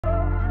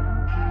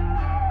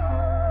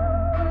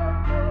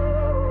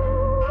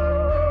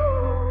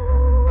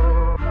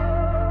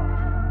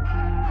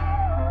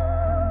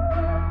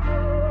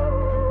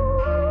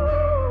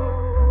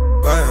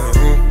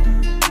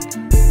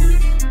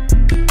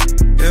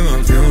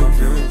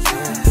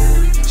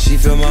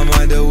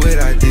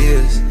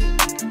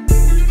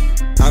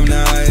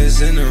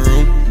highest in the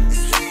room.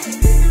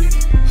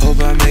 Hope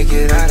I make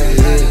it out of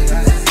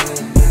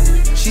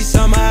here. She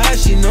saw my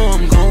eyes, she know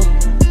I'm gone.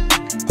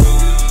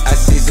 I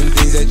see some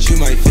things that you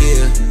might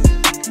fear.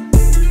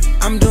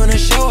 I'm doing a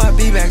show, I'll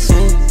be back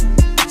soon.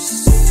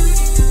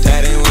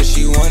 That ain't what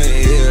she wanna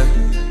hear.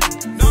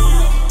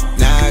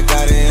 Now I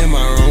got it in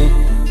my room.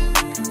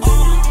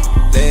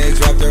 Legs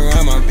wrapped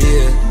around my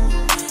beard.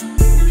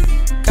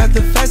 Got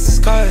the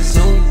fastest car,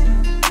 Zoom.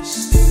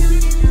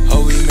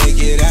 Hope we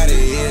make it out of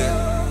here.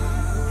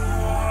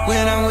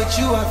 When I'm with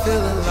you, I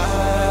feel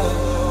alive.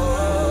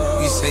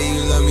 You say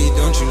you love me,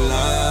 don't you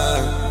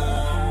lie?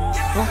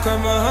 Don't cry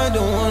my heart,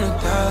 don't wanna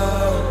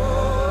die.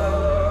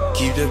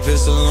 Keep the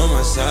pistol on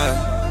my side.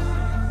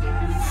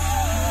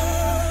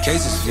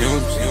 Cases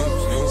fumes.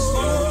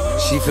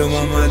 She fill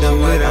my mind up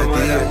with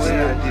ideas.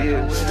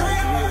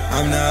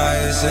 I'm the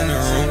highest in the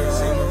room.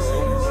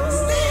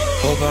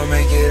 Hope I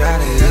make it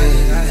out of here.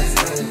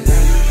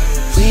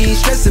 We ain't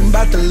stressing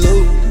about the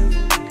loot.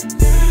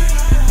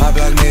 My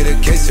block made a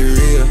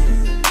quesadilla.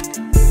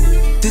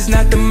 This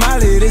not the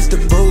molly, this the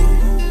boot.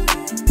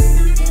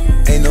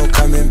 Ain't no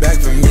coming back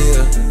from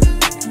here.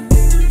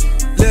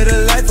 Live a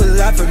life a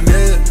lot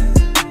familiar.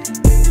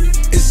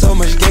 It's so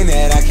much gain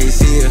that I can't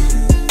see it.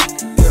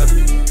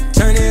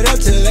 Turn it up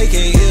till they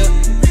can't hear.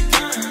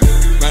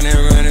 Running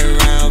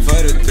around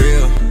for the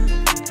thrill.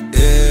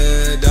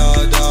 Yeah,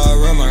 dog,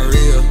 run my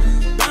reel.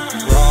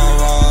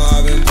 Raw,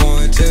 I've been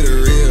going to the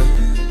real.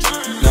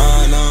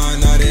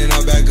 Nah, they no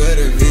back of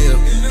the veil.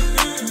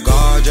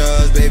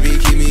 Gorgeous, baby,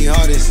 keep me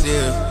hard and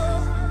still.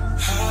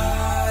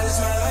 This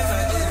my life,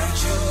 I didn't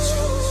choose.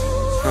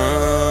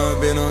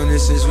 Been on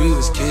this since we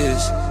was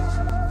kids.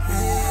 We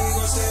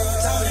gon' stay on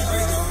top and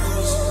break the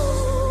rules.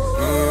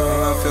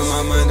 I fill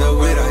my mind up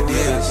with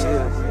ideas.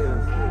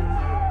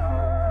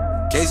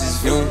 Cases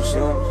fumes.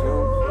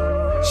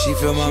 She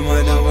fill my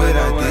mind up with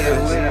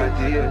ideas.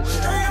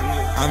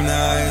 I'm the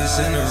highest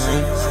in the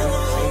room.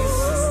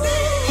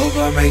 Hope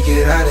I make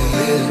it out of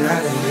here.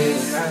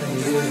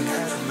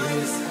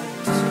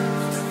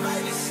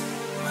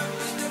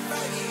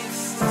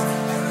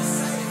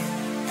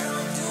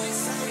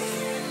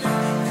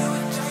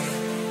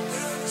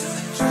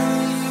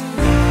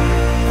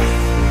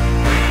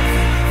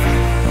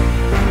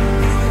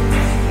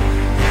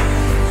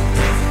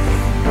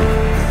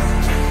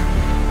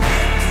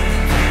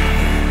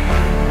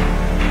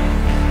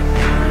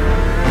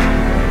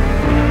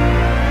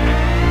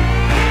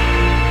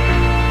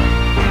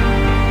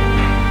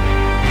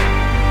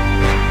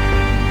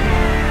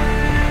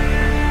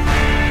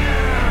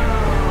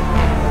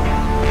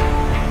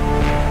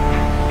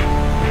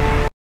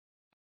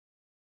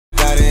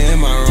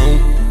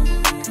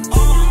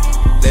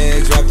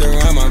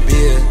 Around my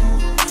beard.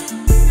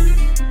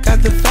 Got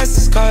the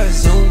fastest car,